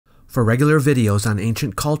For regular videos on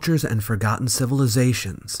ancient cultures and forgotten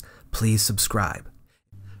civilizations, please subscribe.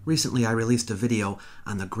 Recently, I released a video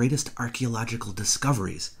on the greatest archaeological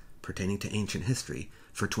discoveries pertaining to ancient history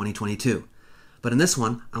for 2022. But in this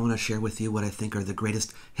one, I want to share with you what I think are the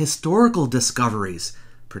greatest historical discoveries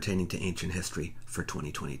pertaining to ancient history for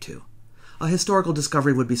 2022. A historical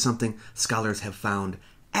discovery would be something scholars have found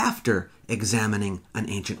after examining an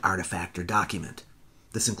ancient artifact or document.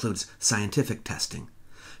 This includes scientific testing.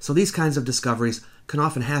 So these kinds of discoveries can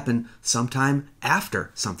often happen sometime after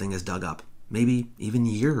something is dug up, maybe even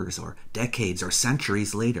years or decades or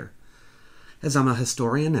centuries later. As I'm a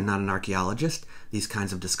historian and not an archaeologist, these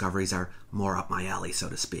kinds of discoveries are more up my alley, so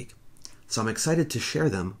to speak. So I'm excited to share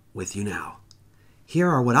them with you now. Here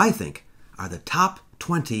are what I think are the top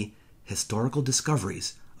 20 historical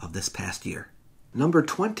discoveries of this past year. Number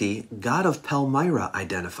 20, God of Palmyra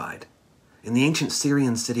identified. In the ancient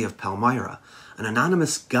Syrian city of Palmyra, an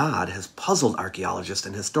anonymous god has puzzled archaeologists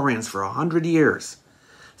and historians for 100 years.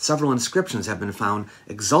 Several inscriptions have been found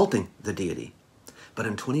exalting the deity. But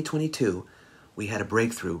in 2022, we had a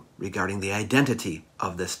breakthrough regarding the identity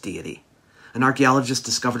of this deity. An archaeologist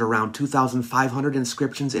discovered around 2,500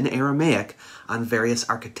 inscriptions in Aramaic on various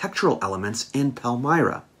architectural elements in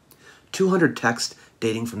Palmyra. 200 texts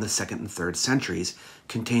dating from the 2nd and 3rd centuries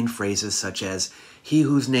contain phrases such as, "He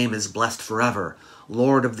whose name is blessed forever,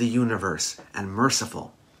 Lord of the universe, and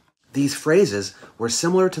merciful." These phrases were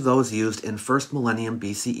similar to those used in 1st millennium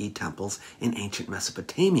BCE temples in ancient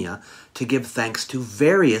Mesopotamia to give thanks to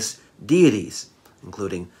various deities,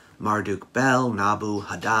 including Marduk Bel, Nabu,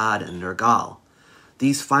 Hadad, and Nergal.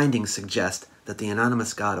 These findings suggest that the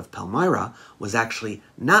anonymous god of Palmyra was actually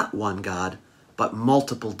not one god, but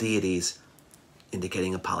multiple deities,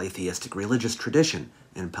 indicating a polytheistic religious tradition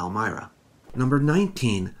in Palmyra. Number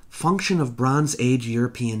 19, function of Bronze Age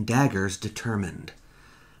European daggers determined.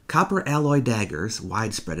 Copper alloy daggers,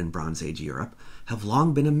 widespread in Bronze Age Europe, have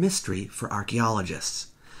long been a mystery for archaeologists.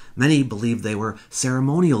 Many believed they were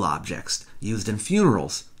ceremonial objects used in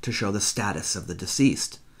funerals to show the status of the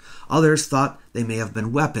deceased. Others thought they may have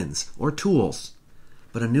been weapons or tools.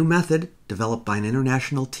 But a new method, developed by an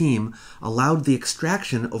international team, allowed the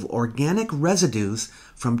extraction of organic residues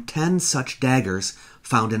from 10 such daggers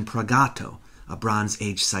found in Pragato, a Bronze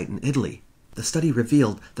Age site in Italy. The study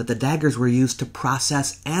revealed that the daggers were used to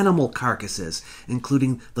process animal carcasses,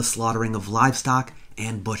 including the slaughtering of livestock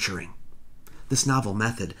and butchering. This novel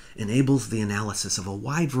method enables the analysis of a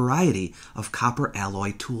wide variety of copper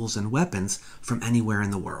alloy tools and weapons from anywhere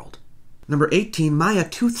in the world. Number 18, Maya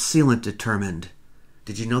tooth sealant determined.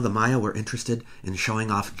 Did you know the Maya were interested in showing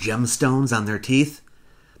off gemstones on their teeth?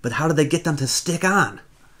 But how did they get them to stick on?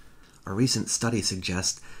 A recent study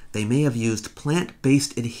suggests they may have used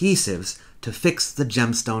plant-based adhesives to fix the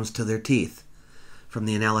gemstones to their teeth. From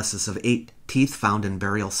the analysis of 8 teeth found in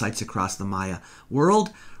burial sites across the Maya world,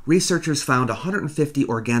 researchers found 150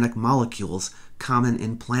 organic molecules common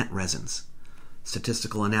in plant resins.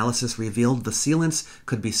 Statistical analysis revealed the sealants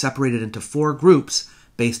could be separated into 4 groups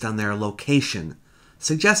based on their location,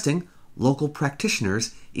 suggesting local practitioners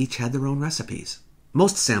each had their own recipes.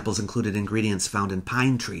 Most samples included ingredients found in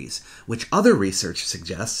pine trees, which other research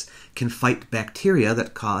suggests can fight bacteria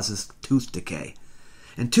that causes tooth decay.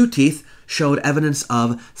 And 2 teeth showed evidence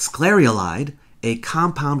of sclareolide, a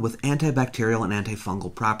compound with antibacterial and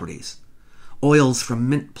antifungal properties. Oils from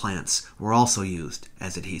mint plants were also used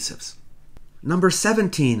as adhesives. Number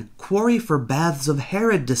 17, quarry for baths of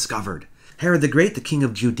Herod discovered. Herod the Great, the king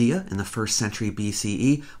of Judea in the 1st century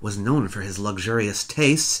BCE, was known for his luxurious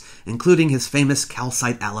tastes, including his famous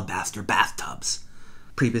calcite alabaster bathtubs.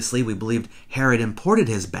 Previously, we believed Herod imported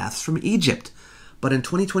his baths from Egypt, but in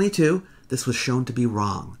 2022, this was shown to be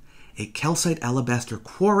wrong. A calcite alabaster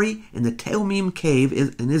quarry in the Teomim cave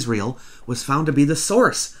in Israel was found to be the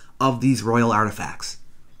source of these royal artifacts.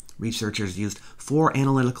 Researchers used 4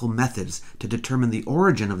 analytical methods to determine the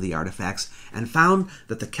origin of the artifacts and found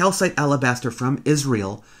that the calcite alabaster from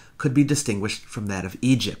Israel could be distinguished from that of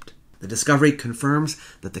Egypt. The discovery confirms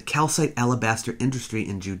that the calcite alabaster industry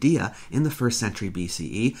in Judea in the 1st century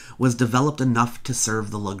BCE was developed enough to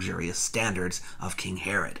serve the luxurious standards of King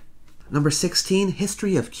Herod. Number 16,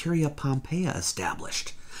 history of Curia Pompeia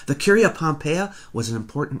established. The Curia Pompeia was an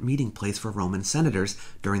important meeting place for Roman senators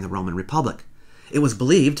during the Roman Republic. It was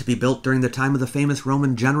believed to be built during the time of the famous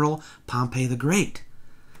Roman general Pompey the Great.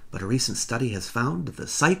 But a recent study has found that the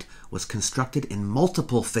site was constructed in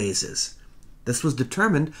multiple phases. This was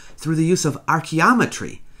determined through the use of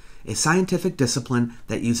archaeometry, a scientific discipline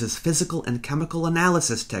that uses physical and chemical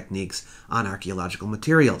analysis techniques on archaeological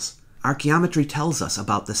materials. Archaeometry tells us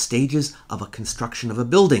about the stages of a construction of a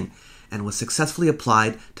building and was successfully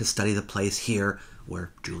applied to study the place here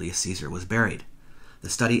where Julius Caesar was buried. The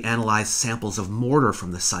study analyzed samples of mortar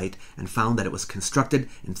from the site and found that it was constructed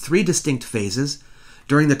in 3 distinct phases: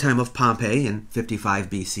 during the time of Pompey in 55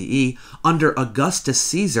 BCE, under Augustus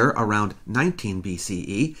Caesar around 19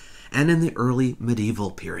 BCE, and in the early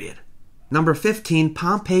medieval period. Number 15,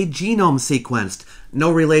 Pompeii genome sequenced.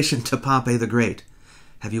 No relation to Pompey the Great.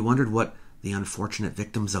 Have you wondered what the unfortunate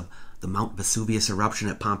victims of the Mount Vesuvius eruption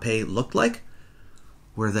at Pompeii looked like?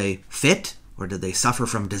 Were they fit, or did they suffer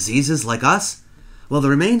from diseases like us? Well, the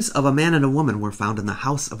remains of a man and a woman were found in the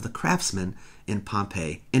house of the craftsman in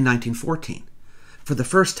Pompeii in 1914. For the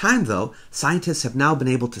first time, though, scientists have now been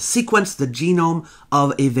able to sequence the genome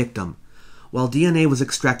of a victim. While DNA was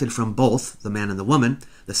extracted from both the man and the woman,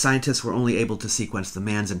 the scientists were only able to sequence the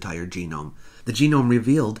man's entire genome. The genome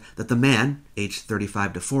revealed that the man, aged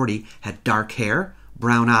 35 to 40, had dark hair,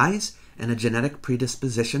 brown eyes, and a genetic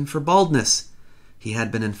predisposition for baldness. He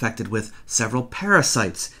had been infected with several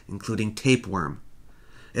parasites, including tapeworm.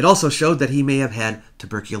 It also showed that he may have had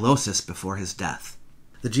tuberculosis before his death.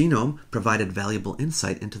 The genome provided valuable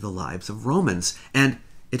insight into the lives of Romans, and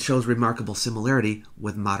it shows remarkable similarity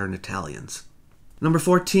with modern Italians. Number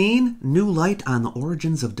 14, new light on the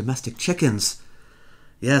origins of domestic chickens.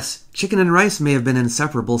 Yes, chicken and rice may have been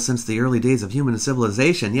inseparable since the early days of human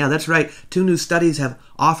civilization. Yeah, that's right. 2 new studies have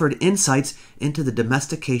offered insights into the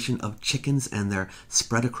domestication of chickens and their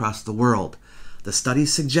spread across the world. The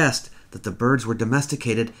studies suggest that the birds were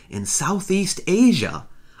domesticated in Southeast Asia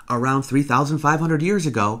around 3,500 years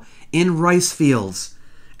ago in rice fields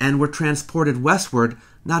and were transported westward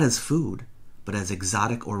not as food, but as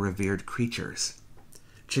exotic or revered creatures.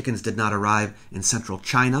 Chickens did not arrive in central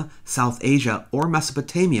China, South Asia, or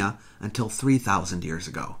Mesopotamia until 3,000 years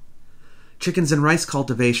ago. Chickens and rice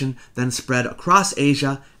cultivation then spread across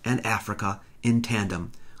Asia and Africa in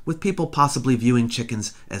tandem, with people possibly viewing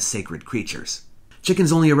chickens as sacred creatures.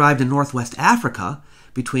 Chickens only arrived in northwest Africa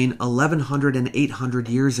between 1100 and 800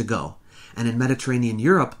 years ago, and in Mediterranean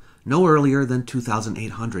Europe no earlier than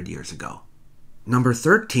 2,800 years ago. Number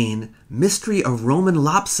 13, mystery of Roman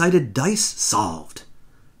lopsided dice solved.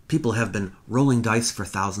 People have been rolling dice for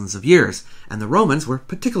thousands of years, and the Romans were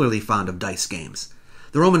particularly fond of dice games.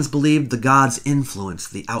 The Romans believed the gods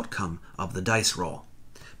influenced the outcome of the dice roll.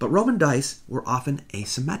 But Roman dice were often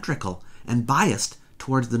asymmetrical and biased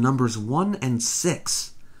towards the numbers 1 and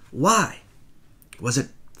 6. Why? Was it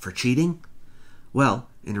for cheating? Well,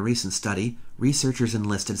 in a recent study, researchers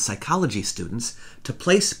enlisted psychology students to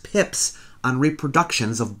place pips on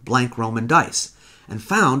reproductions of blank Roman dice, and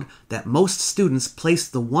found that most students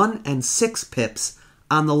placed the 1 and 6 pips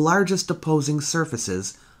on the largest opposing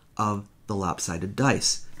surfaces of the lopsided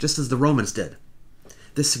dice, just as the Romans did.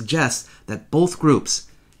 This suggests that both groups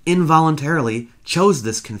involuntarily chose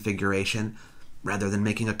this configuration rather than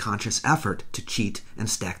making a conscious effort to cheat and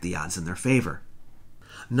stack the odds in their favor.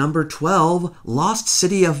 Number 12, lost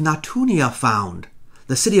city of Natunia found.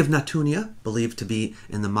 The city of Natunia, believed to be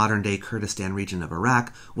in the modern-day Kurdistan region of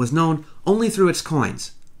Iraq, was known only through its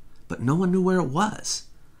coins, but no one knew where it was.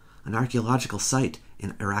 An archaeological site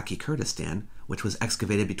in Iraqi Kurdistan, which was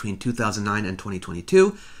excavated between 2009 and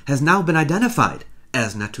 2022, has now been identified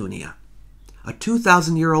as Natunia. A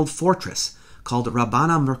 2,000-year-old fortress called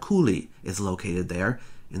Rabbana Merkuli is located there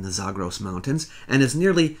in the Zagros Mountains and is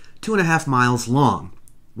nearly 2.5 miles long,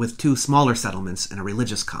 with 2 smaller settlements and a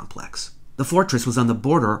religious complex. The fortress was on the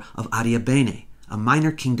border of Adiabene, a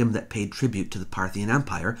minor kingdom that paid tribute to the Parthian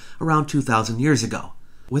Empire around 2,000 years ago.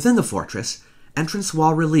 Within the fortress, entrance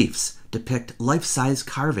wall reliefs depict life-size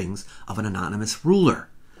carvings of an anonymous ruler.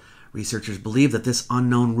 Researchers believe that this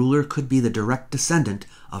unknown ruler could be the direct descendant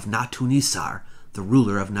of Natunisar, the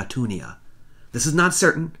ruler of Natunia. This is not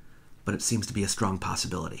certain, but it seems to be a strong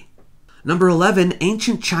possibility. Number 11,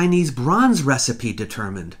 ancient Chinese bronze recipe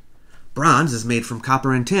determined. Bronze is made from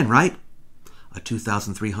copper and tin, right? A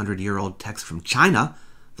 2,300-year-old text from China,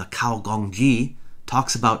 the Cao Gongji,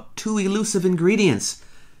 talks about 2 elusive ingredients,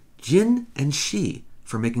 jin and shi,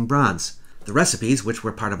 for making bronze. The recipes, which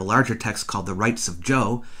were part of a larger text called the Rites of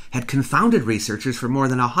Zhou, had confounded researchers for more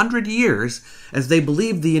than 100 years as they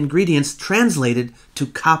believed the ingredients translated to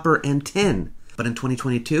copper and tin. But in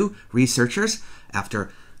 2022, researchers, after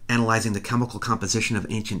analyzing the chemical composition of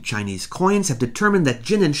ancient Chinese coins, have determined that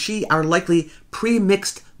jin and shi are likely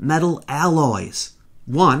pre-mixed metal alloys.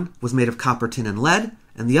 One was made of copper, tin, and lead,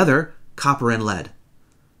 and the other copper and lead.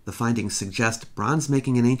 The findings suggest bronze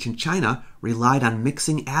making in ancient China relied on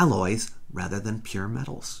mixing alloys rather than pure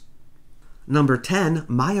metals. Number 10,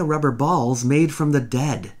 Maya rubber balls made from the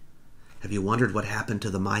dead. Have you wondered what happened to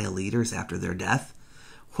the Maya leaders after their death?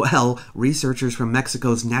 Well, researchers from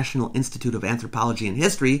Mexico's National Institute of Anthropology and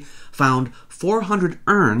History found 400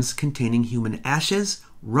 urns containing human ashes,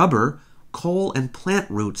 rubber, coal, and plant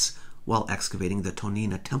roots while excavating the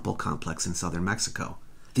Tonina temple complex in southern Mexico.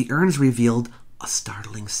 The urns revealed a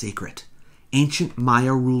startling secret. Ancient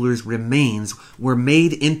Maya rulers' remains were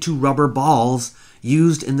made into rubber balls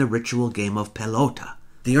used in the ritual game of pelota.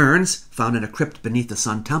 The urns, found in a crypt beneath the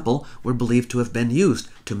Sun Temple, were believed to have been used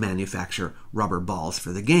to manufacture rubber balls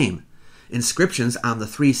for the game. Inscriptions on the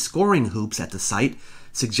 3 scoring hoops at the site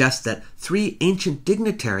suggest that 3 ancient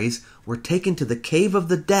dignitaries were taken to the Cave of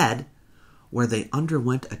the Dead, where they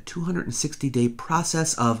underwent a 260-day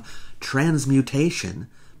process of transmutation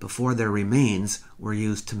before their remains were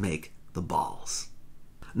used to make the balls.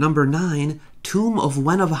 Number 9, Tomb of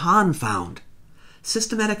Wen of Han found.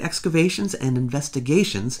 Systematic excavations and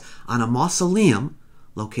investigations on a mausoleum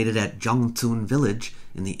located at Zhongtun village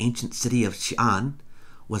in the ancient city of Xi'an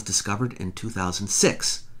was discovered in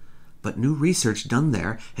 2006. But new research done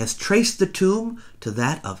there has traced the tomb to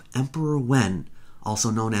that of Emperor Wen,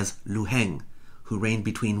 also known as Lu Heng, who reigned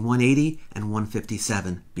between 180 and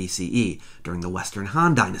 157 BCE during the Western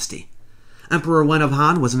Han dynasty. Emperor Wen of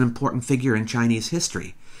Han was an important figure in Chinese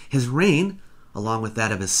history. His reign, along with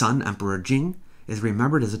that of his son, Emperor Jing, is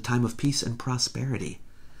remembered as a time of peace and prosperity.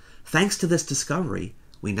 Thanks to this discovery,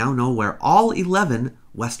 we now know where all 11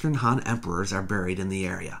 Western Han emperors are buried in the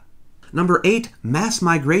area. Number 8, mass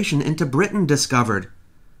migration into Britain discovered.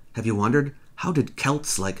 Have you wondered, how did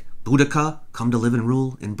Celts like Boudica come to live and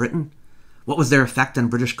rule in Britain? What was their effect on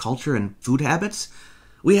British culture and food habits?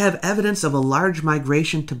 We have evidence of a large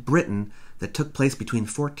migration to Britain that took place between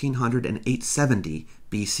 1400 and 870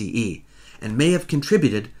 BCE, and may have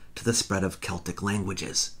contributed to the spread of Celtic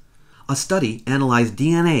languages. A study analyzed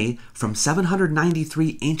DNA from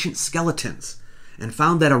 793 ancient skeletons and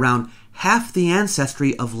found that around half the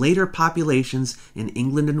ancestry of later populations in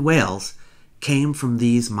England and Wales came from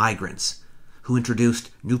these migrants, who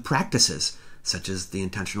introduced new practices, such as the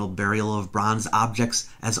intentional burial of bronze objects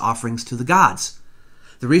as offerings to the gods.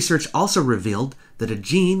 The research also revealed that a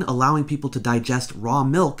gene allowing people to digest raw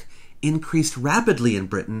milk increased rapidly in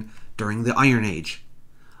Britain during the Iron Age,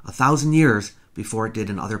 1,000 years before it did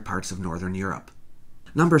in other parts of Northern Europe.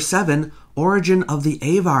 Number 7, origin of the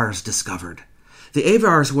Avars discovered. The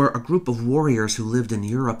Avars were a group of warriors who lived in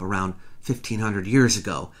Europe around 1,500 years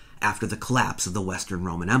ago, after the collapse of the Western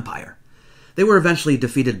Roman Empire. They were eventually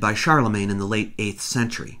defeated by Charlemagne in the late 8th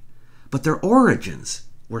century, but their origins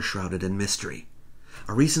were shrouded in mystery.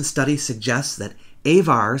 A recent study suggests that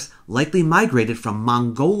Avars likely migrated from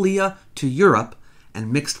Mongolia to Europe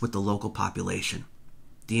and mixed with the local population.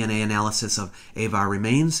 DNA analysis of Avar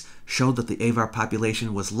remains showed that the Avar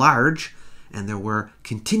population was large, and there were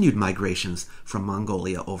continued migrations from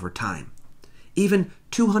Mongolia over time. Even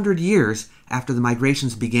 200 years after the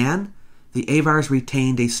migrations began, the Avars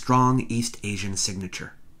retained a strong East Asian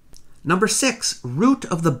signature. Number 6, root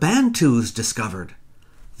of the Bantus discovered.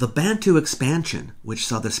 The Bantu expansion, which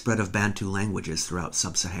saw the spread of Bantu languages throughout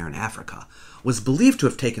sub-Saharan Africa, was believed to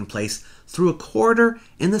have taken place through a corridor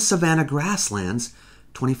in the savanna grasslands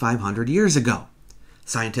 2,500 years ago.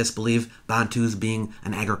 Scientists believe Bantus, being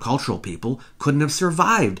an agricultural people, couldn't have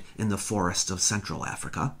survived in the forests of Central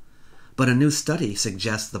Africa. But a new study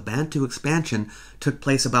suggests the Bantu expansion took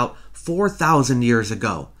place about 4,000 years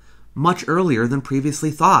ago, much earlier than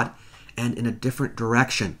previously thought, and in a different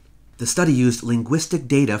direction. The study used linguistic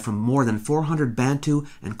data from more than 400 Bantu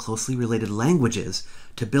and closely related languages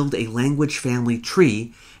to build a language family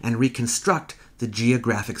tree and reconstruct the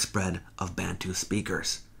geographic spread of Bantu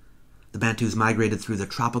speakers. The Bantus migrated through the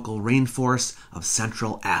tropical rainforests of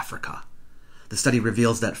Central Africa. The study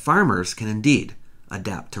reveals that farmers can indeed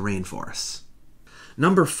adapt to rainforests.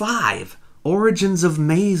 Number 5, origins of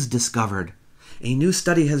maize discovered. A new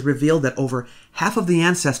study has revealed that over half of the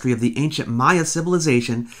ancestry of the ancient Maya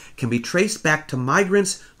civilization can be traced back to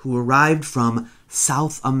migrants who arrived from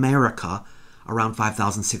South America around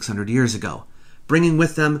 5,600 years ago, bringing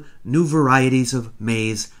with them new varieties of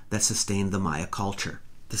maize that sustained the Maya culture.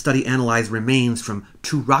 The study analyzed remains from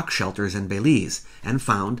 2 rock shelters in Belize and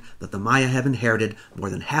found that the Maya have inherited more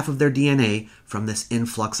than half of their DNA from this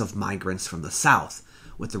influx of migrants from the south,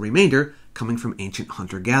 with the remainder coming from ancient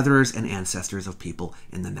hunter-gatherers and ancestors of people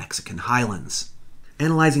in the Mexican highlands.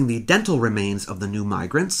 Analyzing the dental remains of the new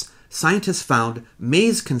migrants, scientists found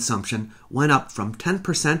maize consumption went up from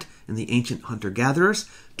 10% in the ancient hunter-gatherers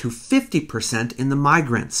to 50% in the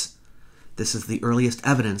migrants. This is the earliest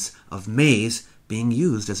evidence of maize being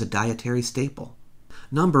used as a dietary staple.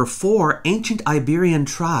 Number 4, ancient Iberian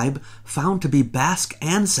tribe found to be Basque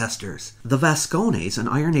ancestors. The Vascones, an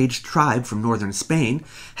Iron Age tribe from northern Spain,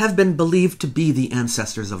 have been believed to be the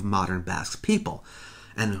ancestors of modern Basque people,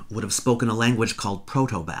 and would have spoken a language called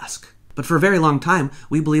Proto-Basque. But for a very long time,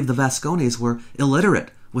 we believe the Vascones were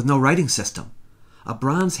illiterate, with no writing system. A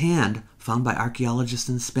bronze hand found by archaeologists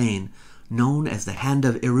in Spain, known as the Hand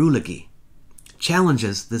of Irulagi,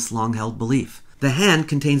 challenges this long-held belief. The hand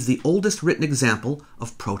contains the oldest written example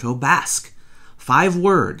of Proto-Basque. 5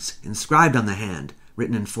 words inscribed on the hand,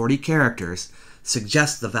 written in 40 characters,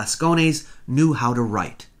 suggest the Vascones knew how to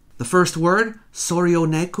write. The first word,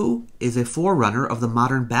 Sorioneku, is a forerunner of the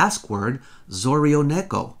modern Basque word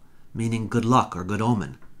Zorioneko, meaning good luck or good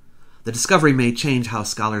omen. The discovery may change how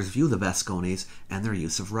scholars view the Vascones and their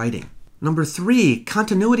use of writing. Number 3,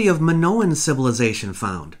 continuity of Minoan civilization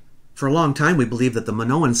found. For a long time, we believed that the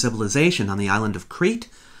Minoan civilization on the island of Crete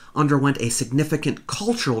underwent a significant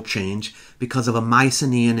cultural change because of a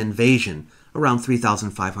Mycenaean invasion around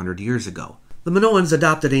 3,500 years ago. The Minoans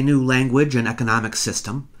adopted a new language and economic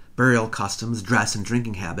system, burial customs, dress, and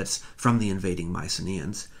drinking habits from the invading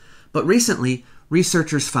Mycenaeans. But recently,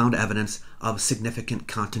 researchers found evidence of significant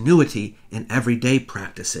continuity in everyday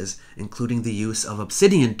practices, including the use of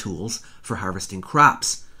obsidian tools for harvesting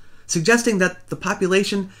crops, suggesting that the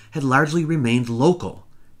population had largely remained local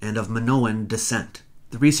and of Minoan descent.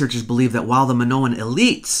 The researchers believe that while the Minoan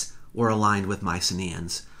elites were aligned with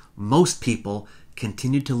Mycenaeans, most people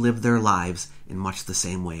continued to live their lives in much the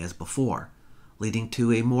same way as before, leading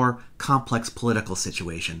to a more complex political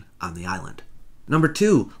situation on the island. Number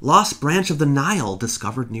 2, lost branch of the Nile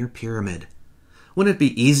discovered near pyramid. Wouldn't it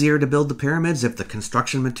be easier to build the pyramids if the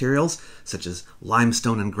construction materials, such as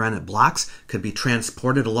limestone and granite blocks, could be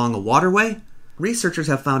transported along a waterway? Researchers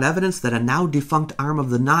have found evidence that a now-defunct arm of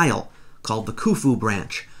the Nile, called the Khufu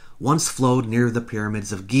branch, once flowed near the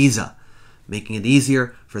pyramids of Giza, making it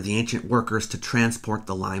easier for the ancient workers to transport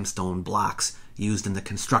the limestone blocks used in the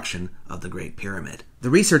construction of the Great Pyramid. The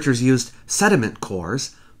researchers used sediment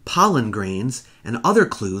cores, pollen grains, and other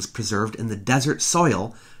clues preserved in the desert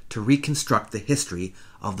soil to reconstruct the history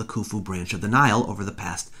of the Khufu branch of the Nile over the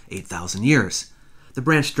past 8,000 years. The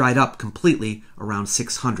branch dried up completely around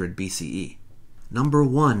 600 BCE. Number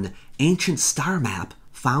 1, ancient star map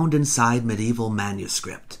found inside medieval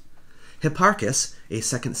manuscript. Hipparchus, a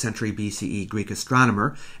 2nd century BCE Greek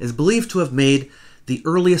astronomer, is believed to have made the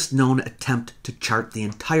earliest known attempt to chart the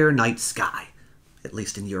entire night sky, at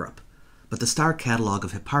least in Europe. But the star catalogue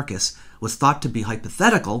of Hipparchus was thought to be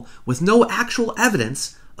hypothetical, with no actual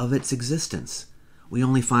evidence of its existence. We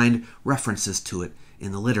only find references to it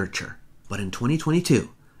in the literature. But in 2022,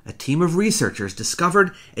 a team of researchers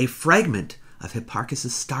discovered a fragment of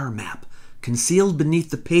Hipparchus' star map concealed beneath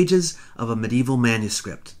the pages of a medieval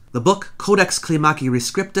manuscript. The book Codex Climaci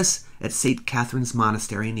Rescriptus at St. Catherine's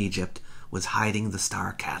Monastery in Egypt was hiding the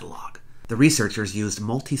star catalogue. The researchers used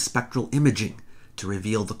multispectral imaging to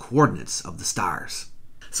reveal the coordinates of the stars.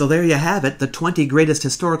 So there you have it, the 20 greatest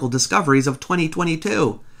historical discoveries of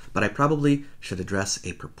 2022. But I probably should address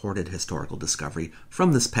a purported historical discovery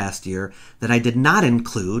from this past year that I did not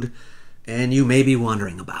include, and you may be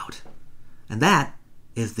wondering about. And that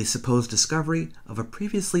is the supposed discovery of a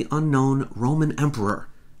previously unknown Roman emperor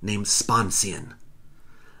named Sponsian.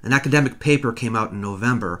 An academic paper came out in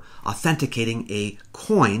November authenticating a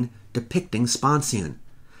coin depicting Sponsian,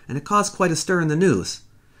 and it caused quite a stir in the news.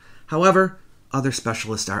 However, other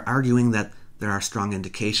specialists are arguing that there are strong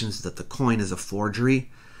indications that the coin is a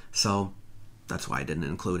forgery, so that's why I didn't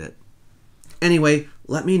include it. Anyway,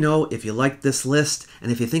 let me know if you liked this list,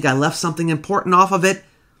 and if you think I left something important off of it,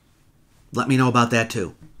 let me know about that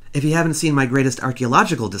too. If you haven't seen my greatest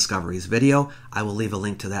archaeological discoveries video, I will leave a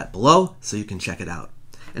link to that below so you can check it out.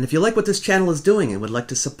 And if you like what this channel is doing and would like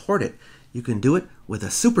to support it, you can do it with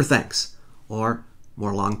a super thanks, or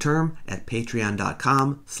more long-term at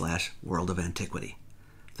patreon.com/World of Antiquity.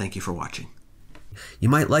 Thank you for watching. You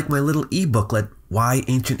might like my little e-booklet, Why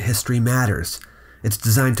Ancient History Matters. It's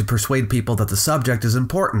designed to persuade people that the subject is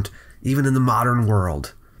important, even in the modern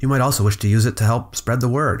world. You might also wish to use it to help spread the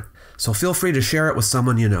word. So feel free to share it with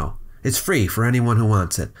someone you know. It's free for anyone who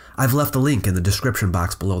wants it. I've left a link in the description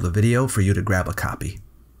box below the video for you to grab a copy.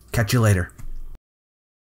 Catch you later.